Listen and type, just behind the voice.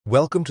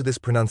Welcome to this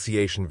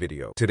pronunciation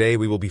video. Today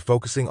we will be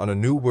focusing on a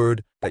new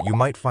word that you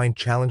might find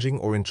challenging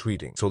or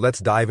intriguing. So let's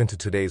dive into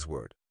today's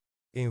word.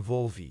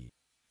 Envolvi,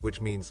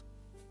 which means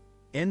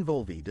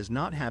Envolvi does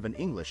not have an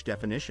English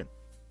definition.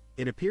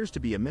 It appears to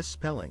be a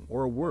misspelling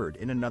or a word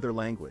in another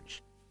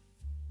language.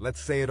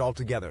 Let's say it all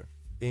together.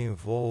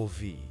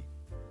 Envolvi.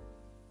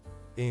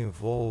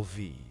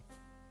 Envolvi.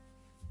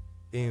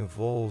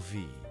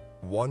 Envolvi.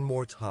 One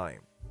more time.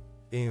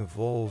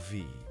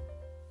 Envolvi.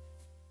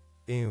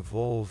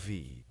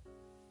 Envolvi.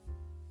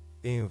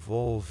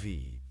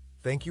 Envolvi.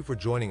 Thank you for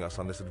joining us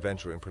on this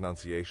adventure in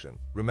pronunciation.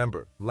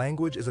 Remember,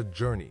 language is a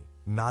journey,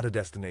 not a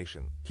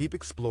destination. Keep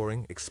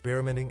exploring,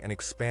 experimenting, and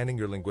expanding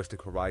your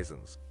linguistic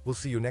horizons. We'll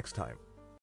see you next time.